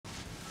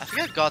I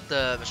think I got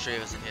the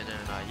mischievous in here,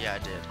 didn't I? Yeah, I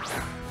did.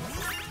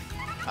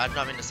 I did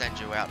not mean to send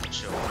you out, but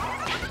sure.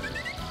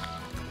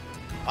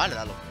 Why did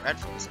that look red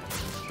for a second?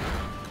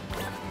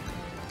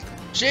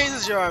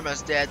 Jesus, you're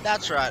almost dead.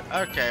 That's right.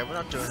 Okay, we're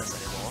not doing this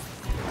anymore.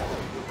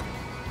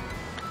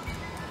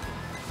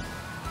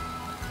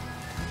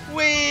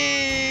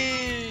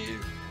 Whee!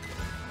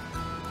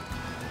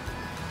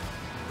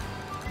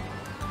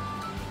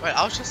 Wait,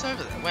 I was just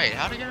over there. Wait,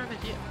 how to get over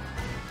here?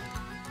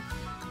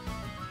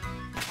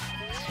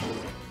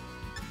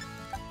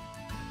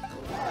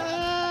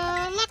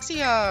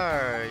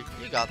 Luxio!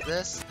 You got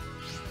this.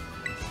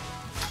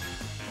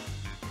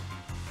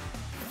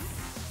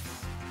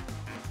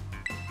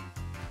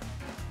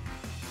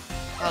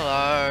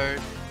 Hello.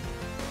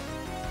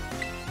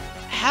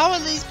 How are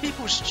these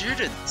people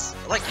students?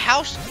 Like,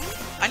 how?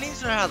 I need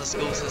to know how the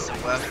school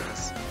system works in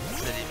this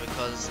city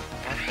because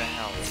what the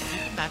hell? Is he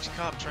the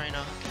Magikarp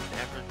trainer in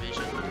Everett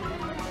Region?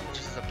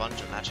 Just a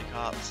bunch of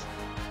Magikarps.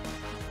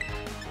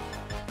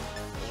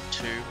 Or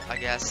two, I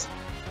guess.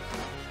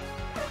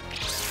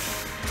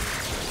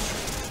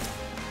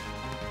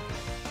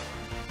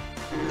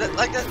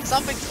 Like,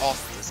 something's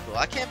off with this school.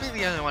 I can't be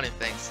the only one who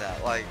thinks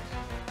that. Like.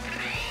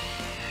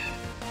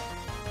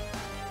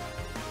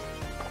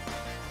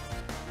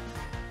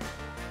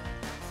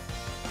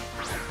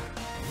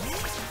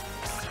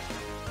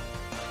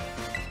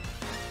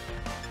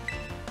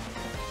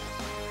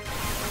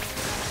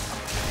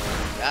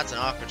 That's an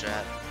Aqua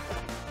Jet.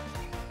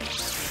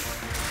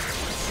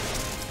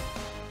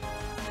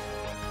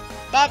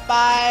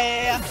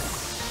 Bye-bye!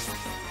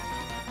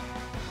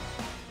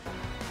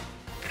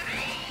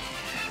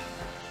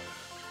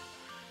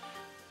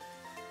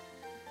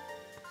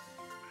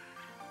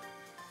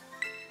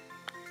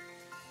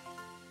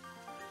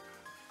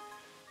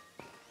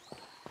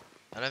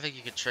 I don't think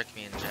you could trick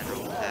me in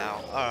general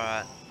now.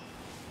 Alright.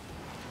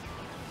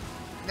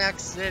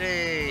 Next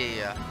city!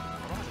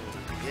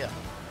 Yeah.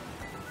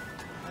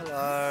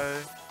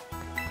 Hello.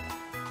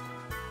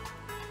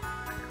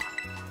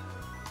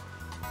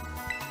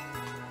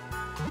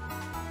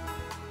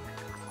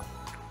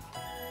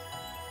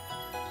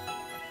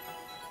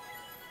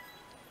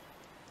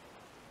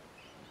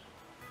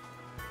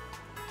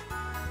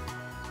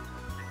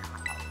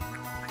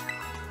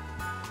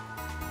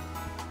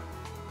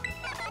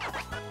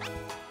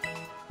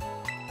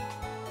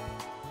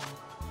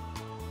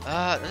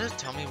 Does it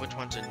tell me which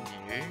ones are new?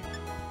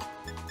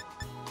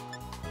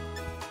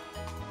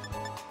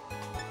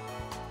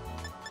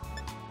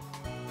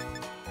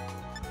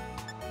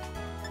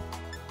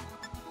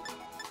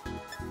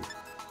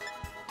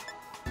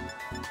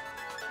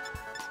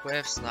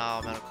 Swift,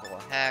 Snarl, Medical,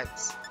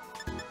 Hex.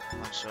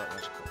 One shot,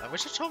 Magical. I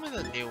wish it told me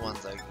the new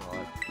ones I got.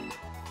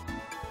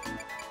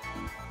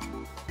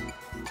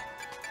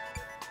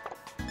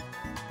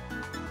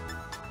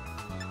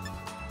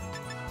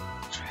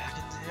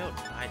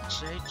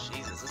 Nightshade?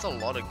 Jesus, there's a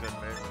lot of good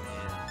moves in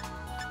here.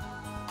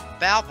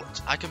 Valve,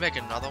 I can make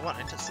another one. I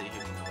need to see who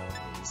can evolve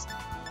these.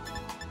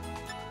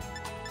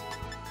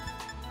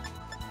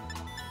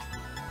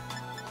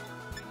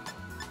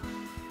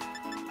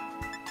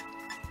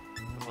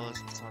 Well,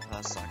 someone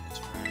has Psychic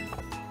Terrain.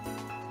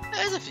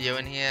 There's a few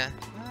in here.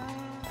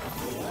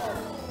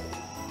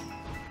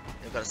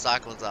 You've got a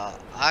Cyclozar.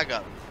 I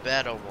got a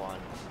better one.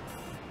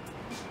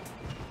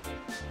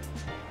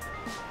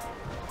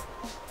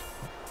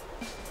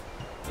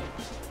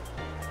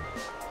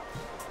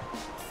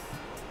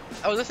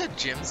 Oh, is this a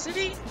gym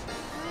city?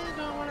 I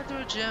don't want to do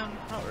a gym.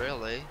 Not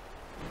really.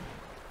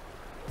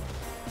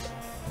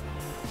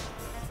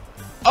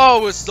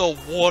 Oh, it's the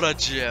water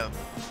gym.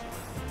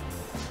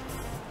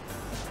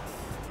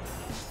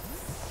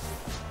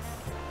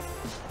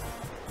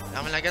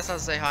 I mean, I guess I'll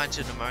say hi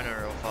to Nimona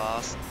real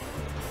fast.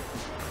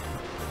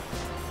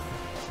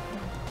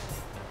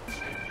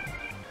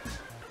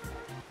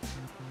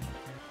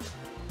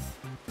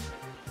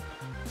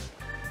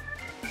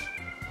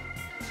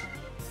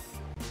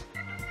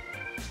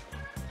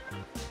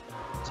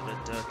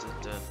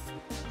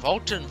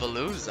 Volton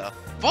Veluza?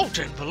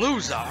 Volton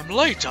Veluza! I'm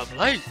late!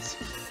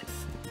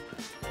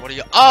 What are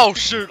you- Oh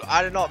shoot!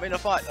 I did not mean to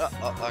fight!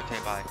 Okay,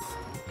 bye.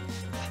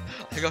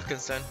 I got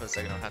concerned for a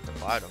second I had to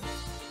fight him.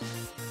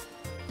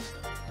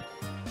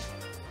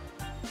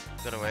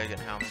 Got away again,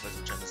 how am I supposed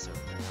to turn this over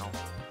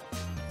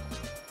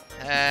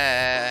now?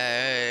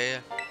 Hey!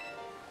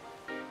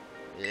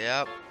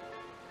 Yep.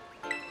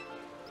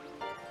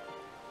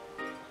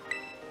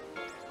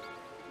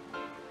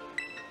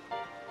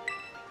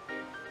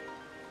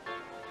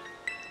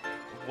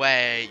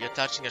 Wait, you're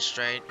touching a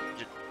stranger?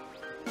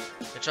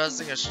 You're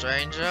trusting a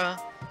stranger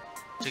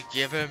to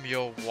give him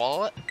your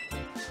wallet?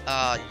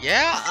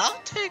 Yeah,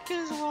 I'll take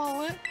his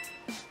wallet.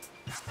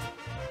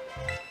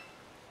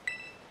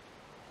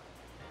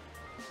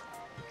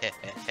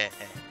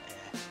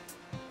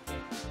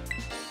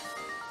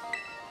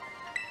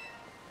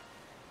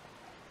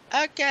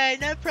 Okay,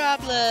 no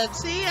problem.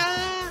 See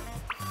ya.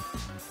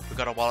 We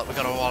got a wallet.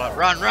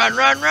 Run!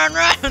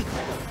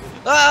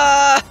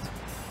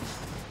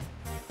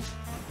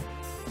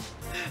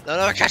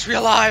 no, catch me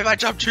alive! I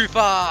jumped too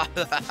far!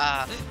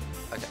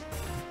 Okay.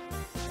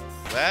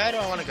 Where do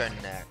I want to go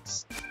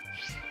next?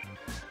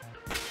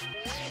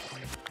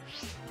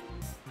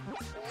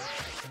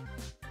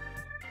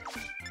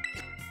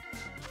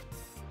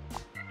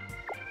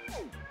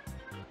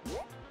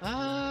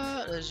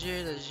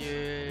 There's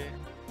you.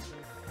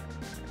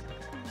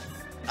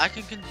 I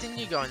can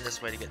continue going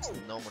this way to get to the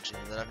normal gym,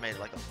 and then I've made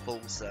like a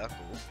full circle,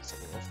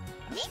 sort of.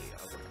 Actually,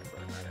 I wouldn't go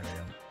in that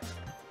area.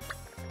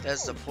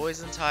 There's the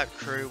poison type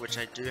crew, which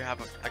I do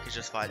have, I could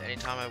just fight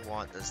anytime I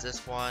want. There's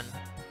this one.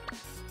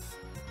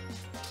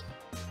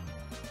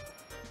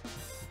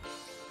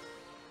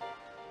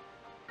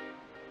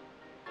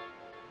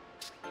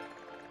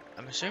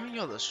 I'm assuming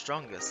you're the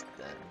strongest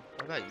then.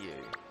 What about you?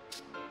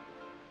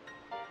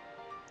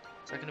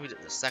 So I'm gonna be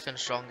the second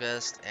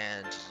strongest,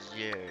 and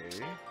you.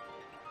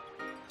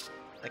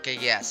 Okay,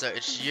 yeah, so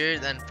it's you,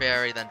 then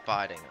fairy, then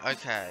fighting.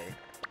 Okay.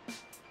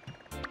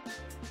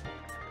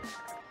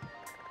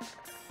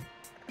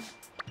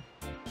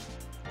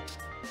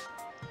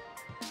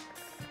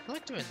 I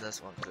like doing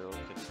this one too,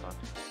 it could be fun.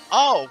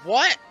 Oh,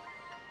 what?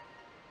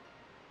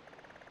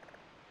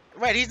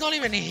 Wait, he's not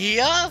even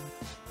here?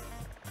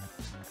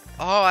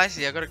 Oh, I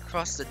see, I gotta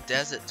cross the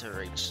desert to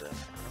reach him.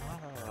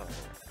 Oh.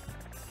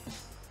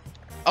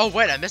 Oh,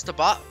 wait, I missed a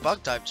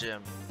bug type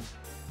gym.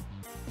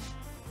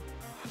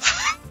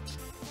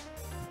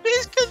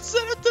 He's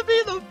considered to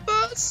be the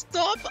first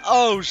stop?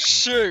 Oh,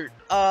 shoot.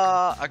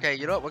 Okay,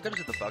 you know what? We're gonna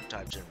do the bug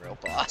type gym real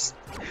fast.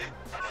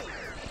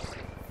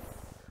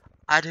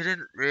 I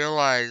didn't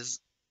realize.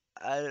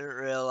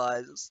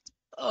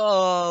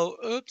 Oh,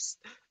 oops.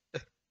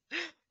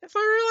 If I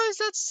realized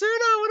that sooner,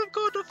 I would have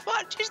gone to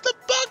fight. She's the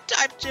bug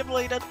type gym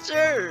leader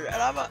too. And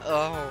I'm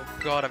oh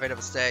god, I made a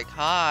mistake.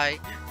 Hi.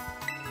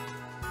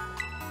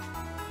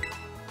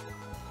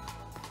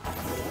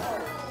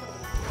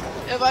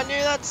 If I knew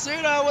that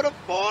sooner, I would have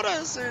fought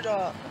her sooner.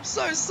 I'm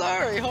so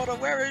sorry. Hold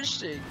on, where is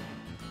she?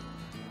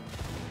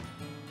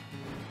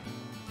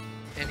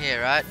 In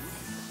here, right?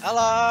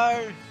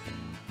 Hello.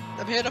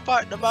 I'm here to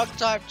fight the bug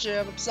type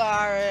gym. I'm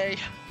sorry.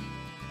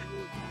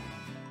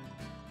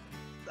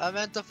 I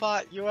meant to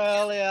fight you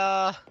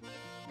earlier.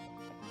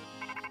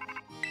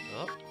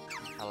 Oh,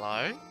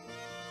 hello?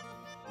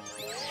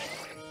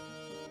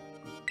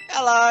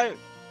 Hello!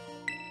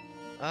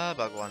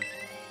 Bug one.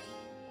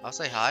 I'll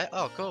say hi.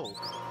 Oh, cool.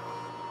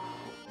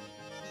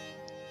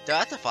 Do I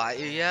have to fight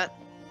you yet?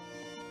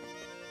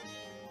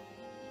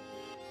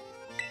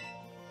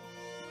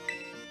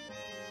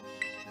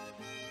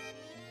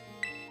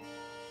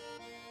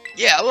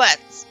 Yeah,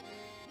 let's!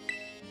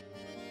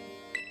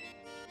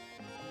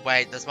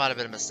 Wait, this might have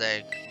been a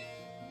mistake.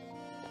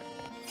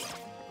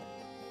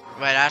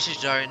 Wait, I actually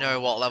don't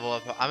know what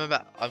level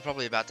I'm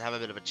probably about to have a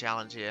bit of a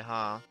challenge here,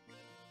 huh?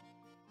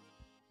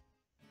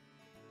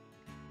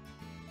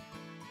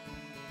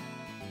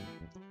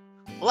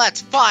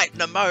 Let's fight,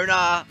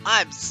 Nimona!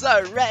 I'm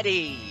so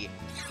ready!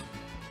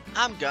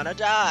 I'm gonna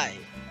die.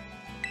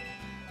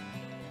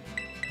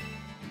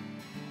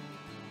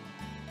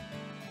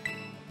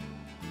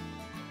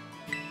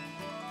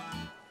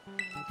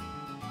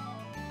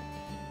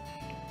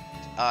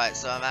 Alright,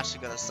 so I'm actually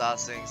gonna start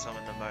seeing some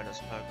of Nimona's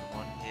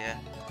Pokemon here.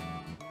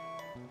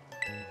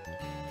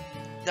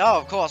 Oh,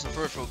 of course, a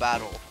fruitful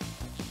battle.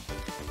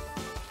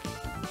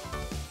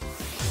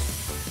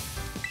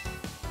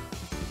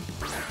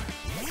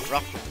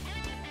 Ruffle.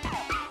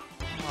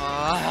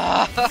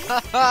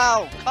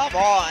 Oh, come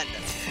on!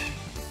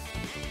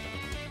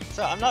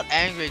 So, I'm not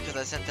angry because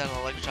I sent down an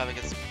Electric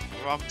against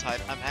Rock type.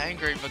 I'm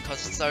angry because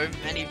so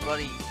many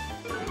bloody...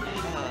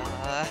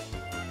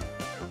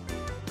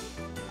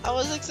 I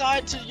was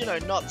excited to, you know,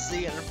 not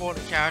see an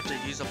important character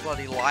use a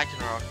bloody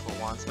Lycanroc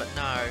for once, but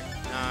no.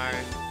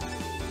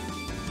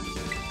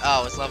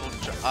 Oh, it's level...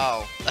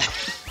 Oh.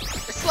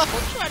 It's level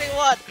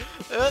 21!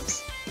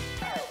 Oops!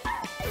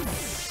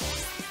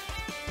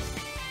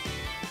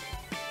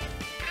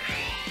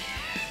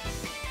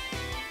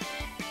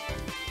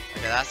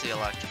 Okay, that's the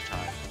electric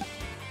type.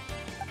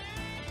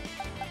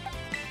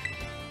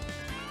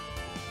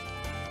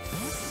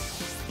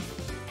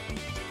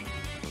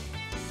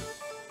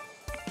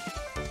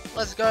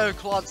 Let's go,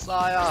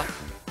 Clodsire!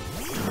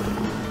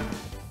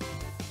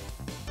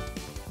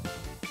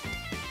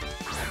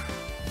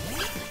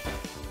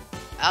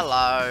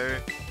 Hello!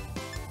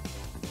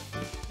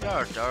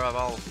 You're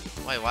adorable.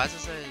 Wait, why does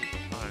it say...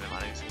 Oh, no, I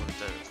think it's what it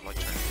does. It's like...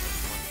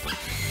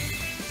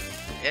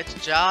 It's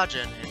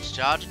charging. It's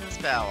charging its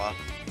power.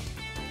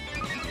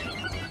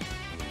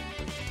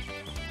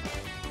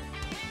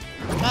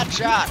 Bad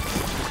shot!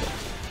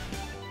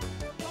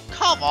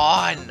 Come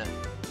on!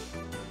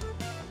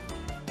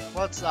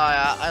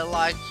 Clodsire, I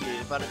like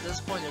you, but at this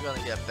point you're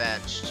gonna get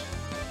benched.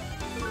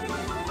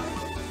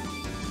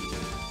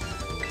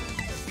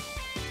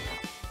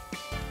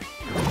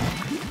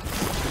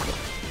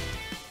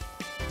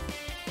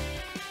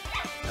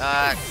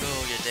 Alright,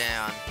 cool, you're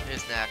down.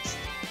 Who's next?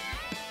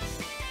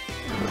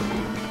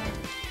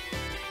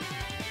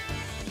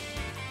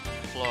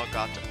 Floor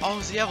got to. Oh,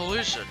 it's the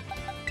evolution!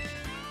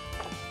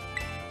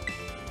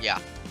 Yeah.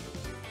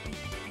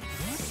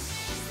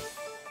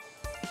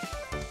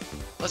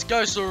 Let's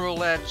go,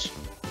 Sorrel Edge.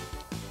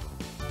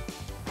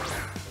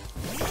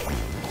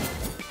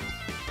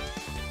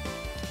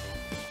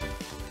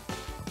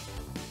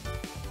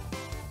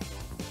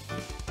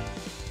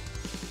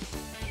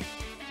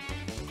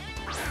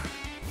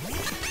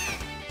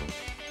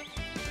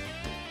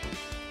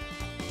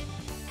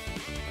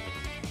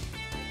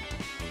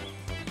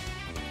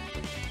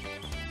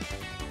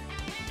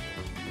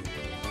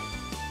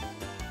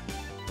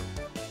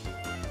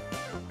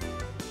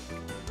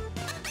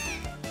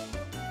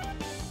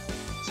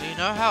 So you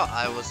know how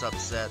I was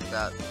upset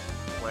that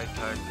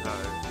Coco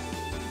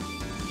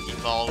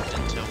evolved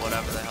into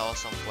whatever the hell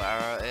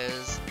Sunflower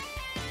is?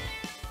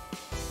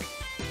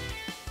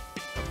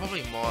 I'm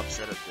probably more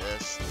upset at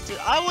this. Dude,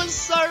 I was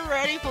so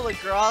ready for the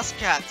Grass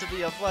Cat to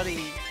be a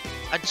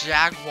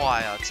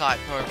Jaguar type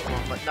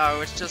Pokemon, but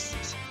no, it's just...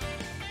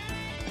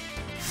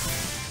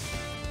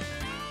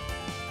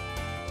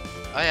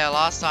 Oh yeah,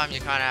 last time you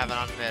kinda have an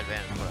unfair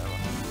advantage, whatever.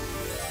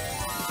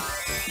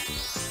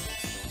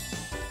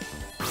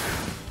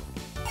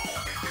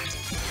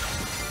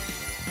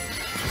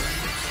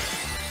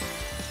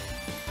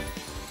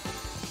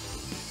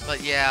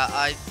 But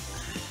yeah,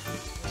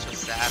 it's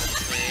just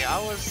saddens me. I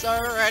was so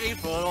ready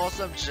for an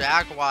awesome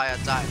Jaguar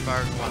type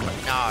Pokemon, but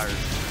no.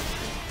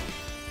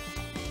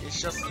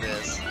 It's just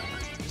this.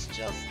 It's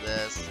just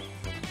this.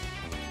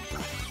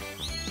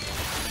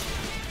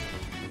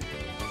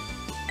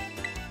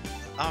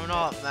 I'm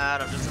not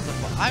mad, I'm just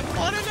disappointed. I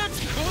wanted a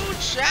cool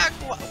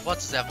Jaguar!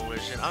 What's his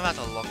evolution? I'm about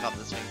to look up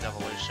this thing's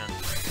evolution.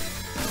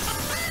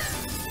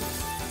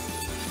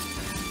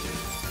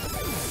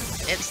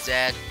 It's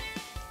dead.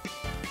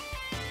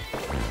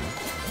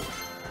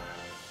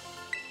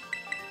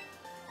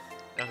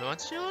 Who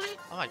wants agility?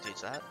 I might teach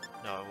that.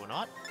 No, I will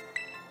not.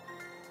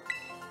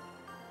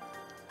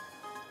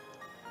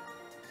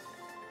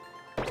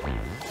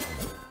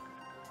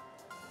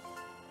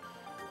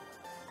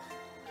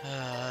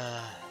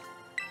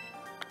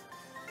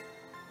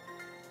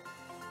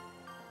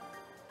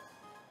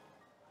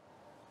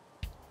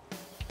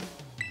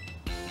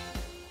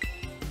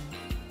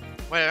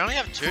 Wait, I only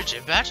have 2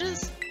 gym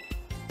badges?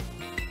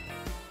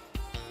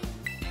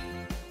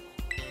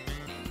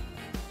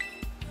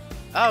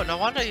 Oh, no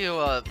wonder you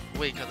were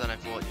weaker than I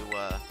thought you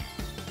were.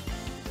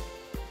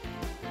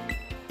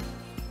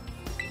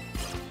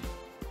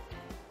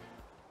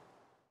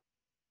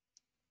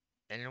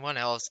 Anyone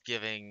else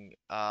thinking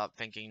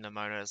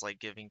Nemona is like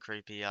giving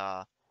creepy,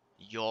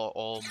 you're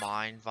all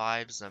mine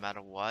vibes no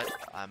matter what?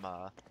 I'm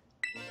a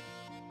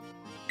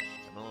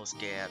little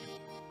scared.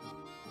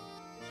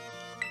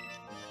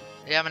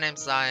 Yeah, my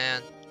name's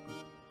Cyan.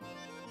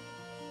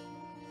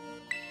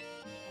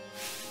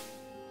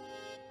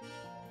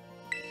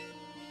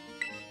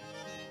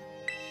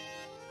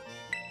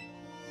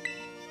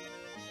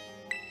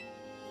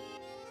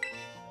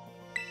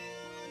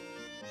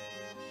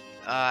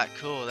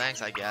 Cool,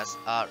 thanks, I guess.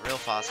 Real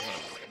fast,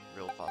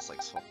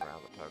 like, swap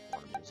around the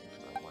Pokemon I'm using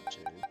because I want to.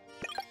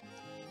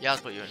 Yeah,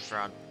 let's put you in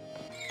front.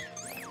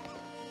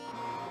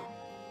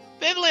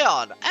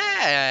 Biblion!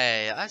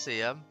 Hey! I see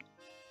him.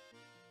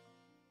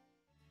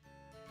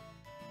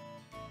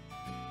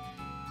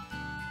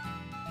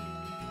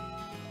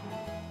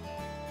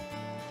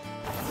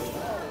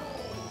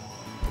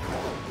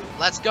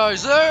 Let's go,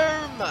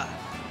 zoom! Wait,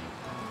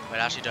 I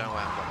actually don't know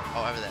where I'm going.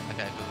 Oh, over there.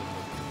 Okay, cool.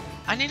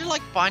 I need to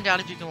like find out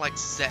if you can like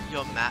set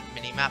your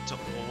mini-map to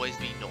always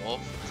be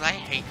north, because I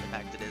hate the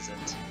fact it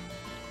isn't.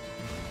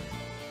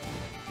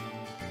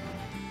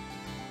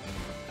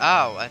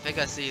 Oh, I think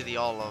I see the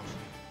olive.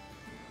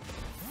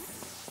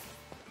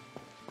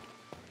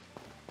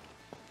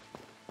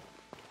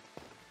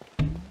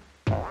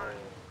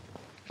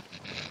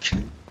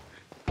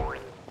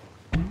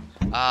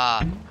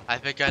 I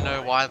think I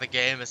know why the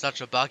game is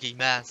such a buggy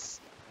mess.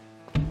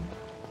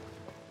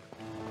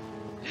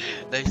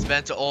 They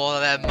spent all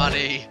their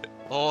money,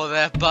 all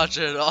their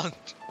budget on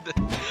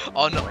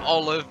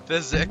olive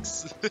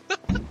physics.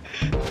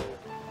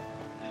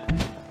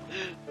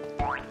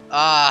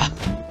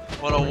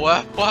 What a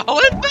worthwhile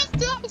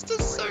investment! It's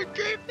just so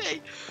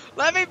goofy.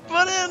 Let me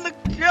put it in the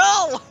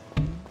goal.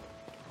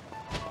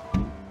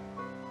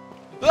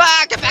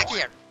 Get back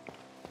here!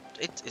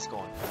 It's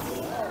gone.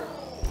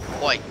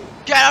 Oi,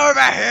 get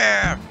over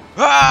here!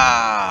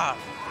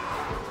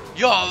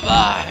 You're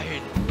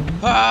mine!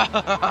 What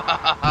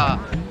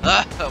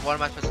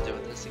am I supposed to do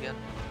with this again?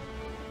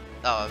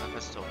 Oh, I'm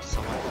supposed to talk to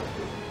someone.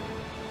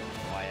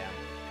 Oh, I am.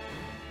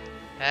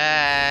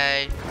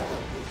 Hey!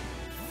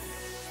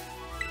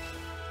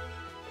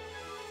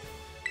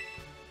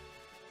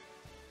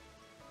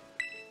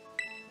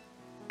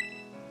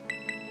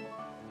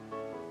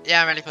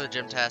 Yeah, I'm ready for the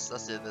gym test.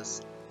 Let's do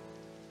this.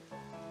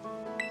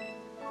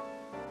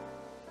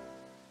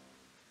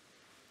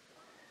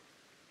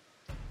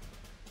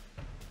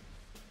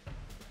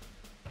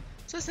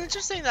 So it's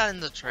interesting that in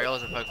the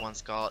trailers of Pokemon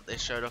Scarlet, they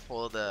showed off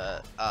all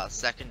the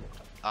second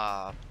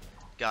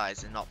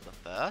guys and not the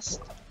first.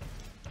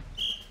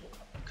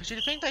 Because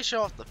you'd think they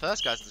show off the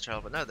first guys in the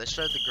trailer, but no, they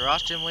showed the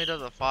Grass Gym Leader,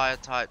 the Fire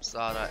type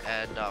starter,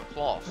 and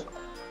Cloth.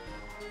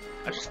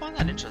 I just find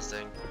that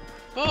interesting.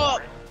 Oh!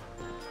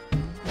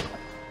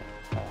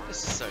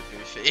 This is so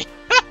goofy.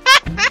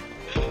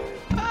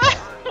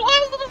 Why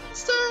are there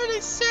so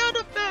many sound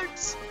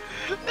effects?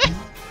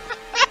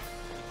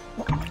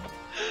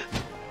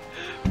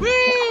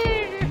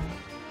 Whee!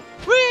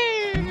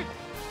 Whee!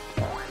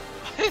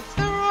 Is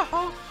there a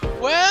hole?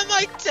 Where am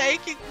I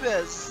taking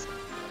this?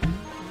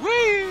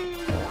 Whee!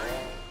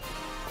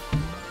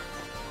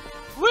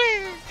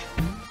 Whee!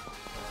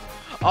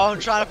 Oh, I'm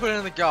trying to put it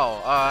in the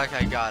goal. Oh,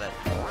 okay, got it.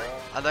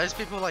 Are those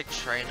people like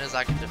trainers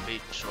I can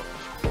defeat short?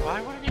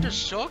 Why would I need a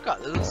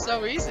shortcut? This is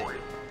so easy.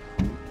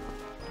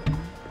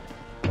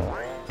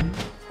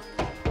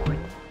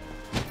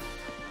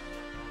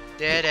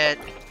 Did it.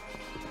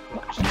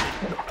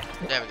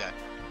 There we go.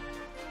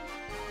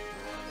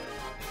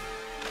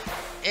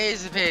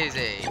 Easy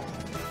peasy.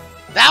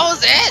 That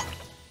was it?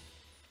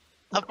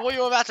 I thought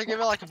you were about to give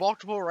it like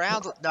multiple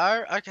rounds.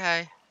 No?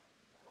 Okay.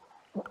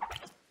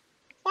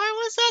 Why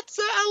was that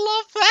so?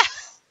 I love that.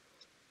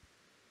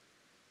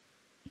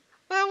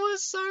 That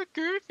was so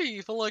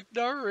goofy for like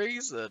no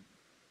reason.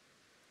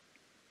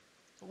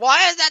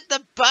 Why is that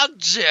the bug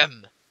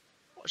gym?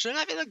 Shouldn't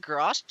that be the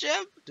grass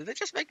gym? Did they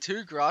just make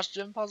 2 grass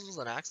gym puzzles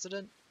an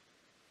accident?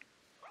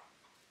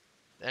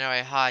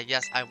 Anyway, hi,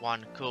 yes, I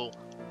won. Cool.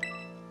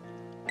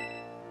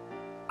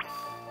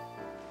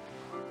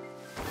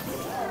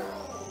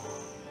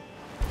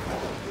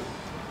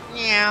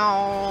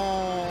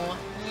 Meow.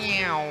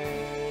 Meow.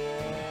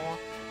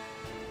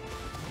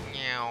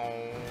 Meow.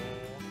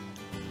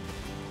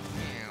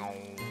 Meow.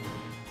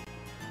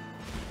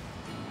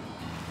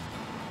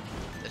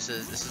 This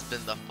has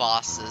been the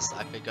fastest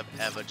I think I've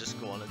ever just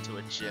gone into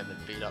a gym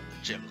and beat up the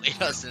gym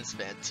leader since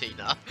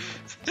Fantina.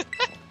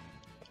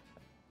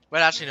 Wait,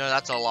 actually no,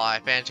 that's a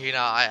lie. Fantina,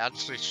 I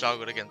actually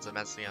struggled against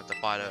immensely and had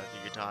to fight her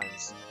a few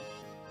times.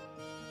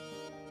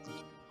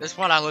 This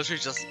one I literally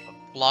just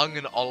flung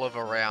an olive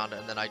around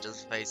and then I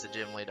just faced the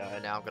gym leader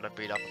and now I'm gonna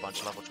beat up a bunch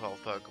of level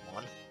 12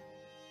 Pokemon.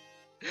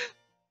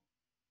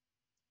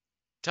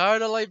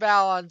 Totally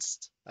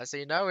balanced. I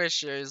see no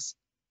issues.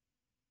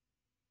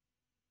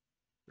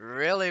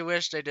 Really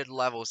wish they did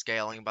level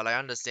scaling, but I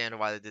understand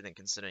why they didn't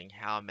considering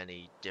how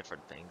many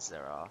different things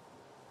there are.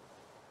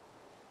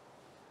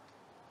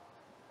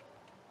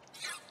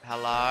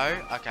 Hello?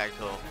 Okay,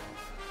 cool.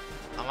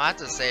 I might have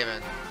to save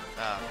and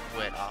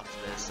quit after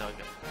this, so I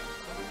can...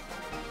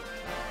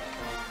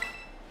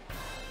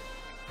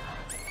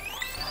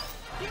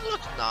 You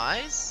look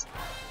nice.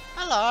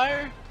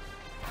 Hello.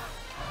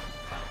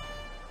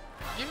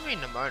 You give me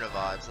Nimona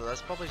vibes, so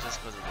that's probably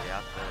just because of the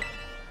outfit.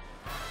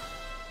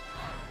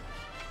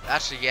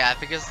 Actually, yeah, I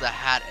think it's the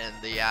hat and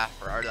the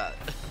afro that...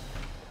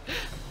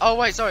 Oh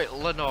wait, sorry,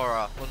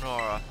 Lenora,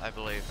 I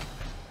believe.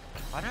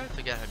 Why do I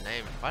forget her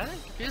name? Why did I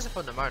confuse her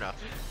for Nimona?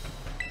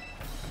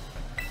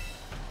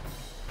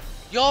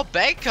 You're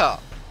Baker!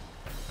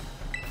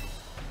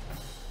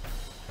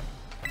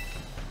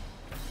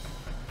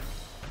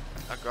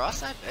 A grass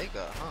type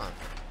Baker, huh?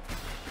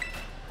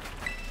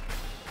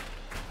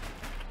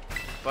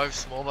 Both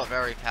small but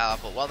very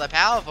powerful. Well, they're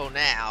powerful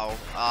now.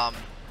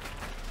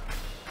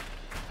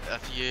 A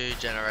few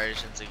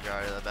generations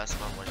ago, the best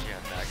one was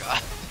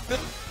Mega.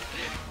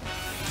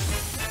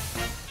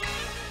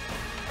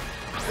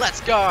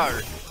 Let's go!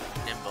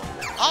 Nimble.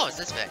 Oh, it's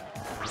this thing.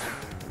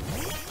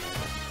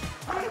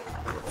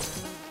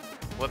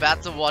 We're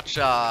about to watch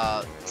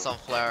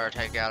Sunflower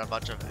take out a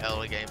bunch of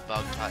early game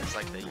bug types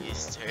like they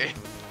used to.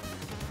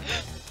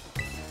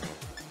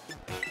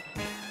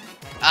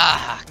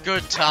 Ah,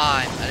 good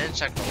time. I didn't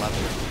check the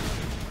level.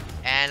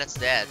 And it's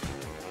dead.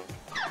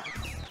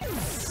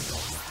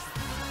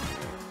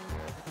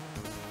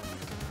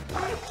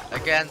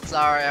 Again,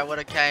 sorry, I would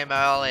have came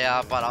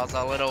earlier, but I was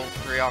a little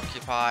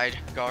preoccupied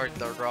going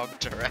the wrong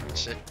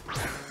direction.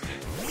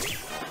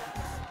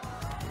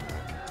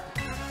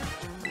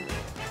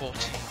 14,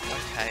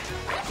 okay.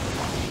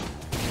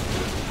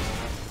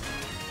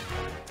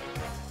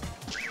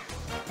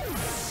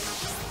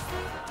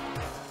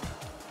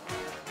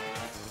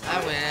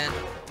 I win.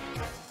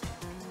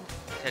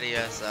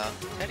 Tediosa.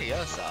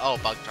 Tediosa? Oh,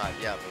 bug type,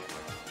 yep.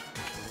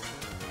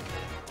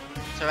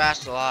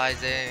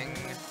 Terrestrializing.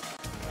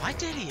 Why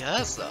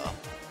Tediosa?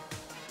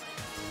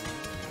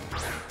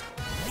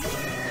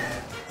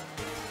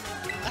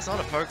 That's not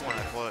a Pokemon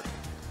I thought.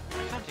 I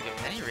can't think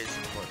of any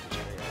reason for it for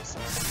Tediosa.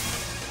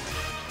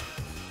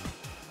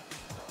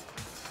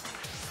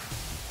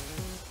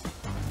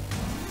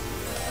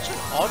 Such an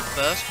odd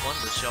first one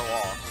to show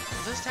off.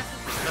 This is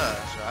technically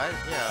first, right?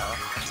 Yeah.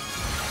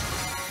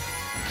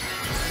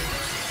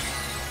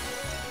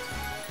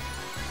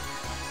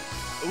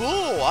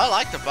 Ooh, I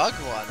like the bug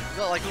one. You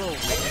got like little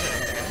wings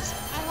and tennis.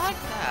 I like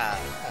that.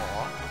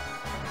 Aww.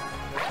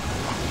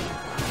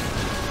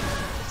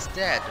 It's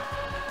dead.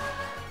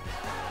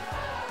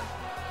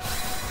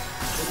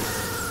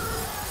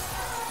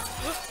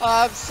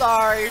 I'm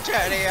sorry,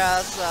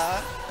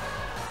 Tediosa.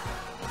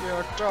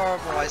 You're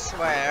adorable, I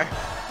swear.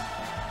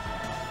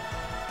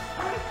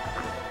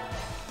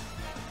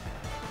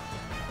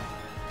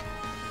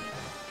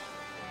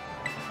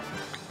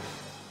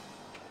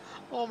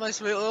 Oh, my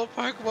sweet little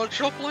Pokemon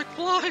chop like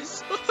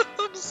flies.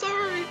 I'm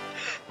sorry.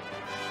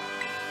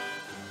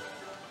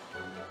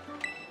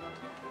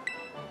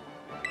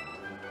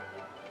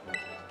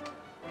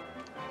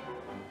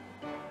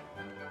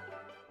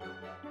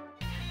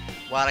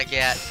 What I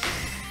get?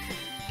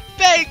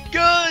 Baked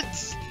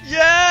goods!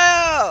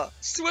 Yeah!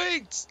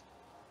 Sweet!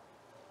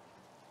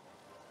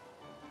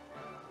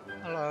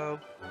 Hello.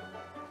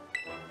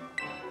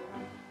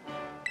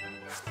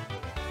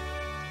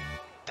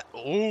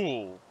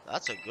 Ooh,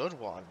 that's a good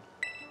one.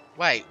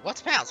 Wait,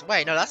 what's Pounce?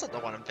 Wait, no, that's not the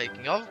one I'm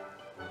thinking of.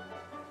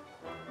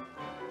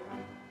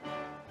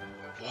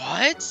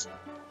 What?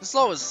 As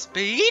low as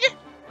speed?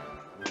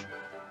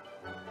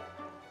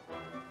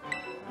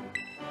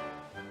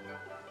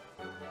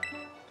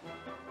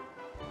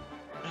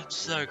 That's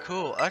so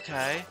cool,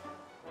 okay.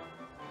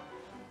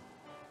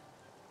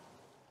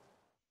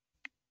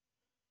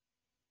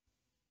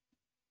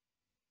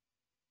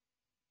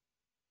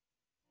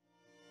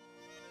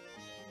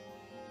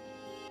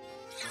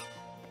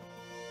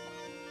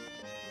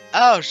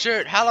 Oh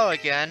shoot, hello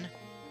again.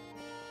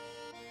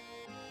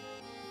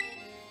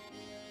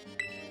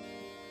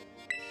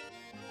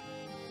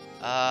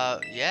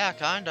 Yeah,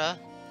 kinda.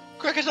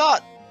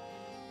 Cricketot!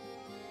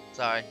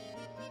 Sorry.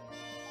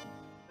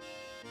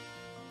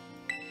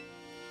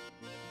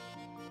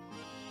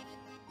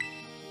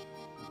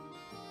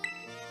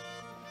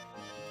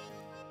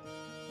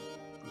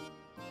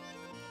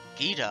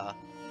 Gita?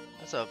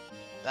 That's a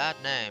bad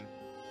name.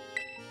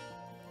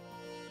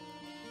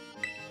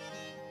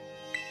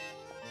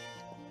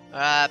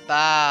 Alright,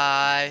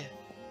 bye.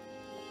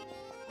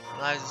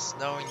 Nice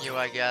knowing you,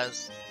 I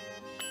guess.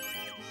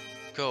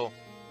 Cool.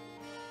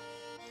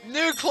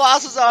 New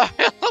classes are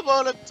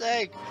available to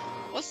take!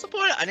 What's the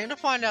point? I need to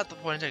find out the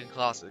point of taking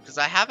classes, because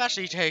I have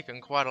actually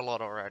taken quite a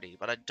lot already,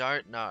 but I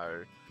don't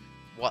know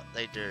what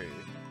they do.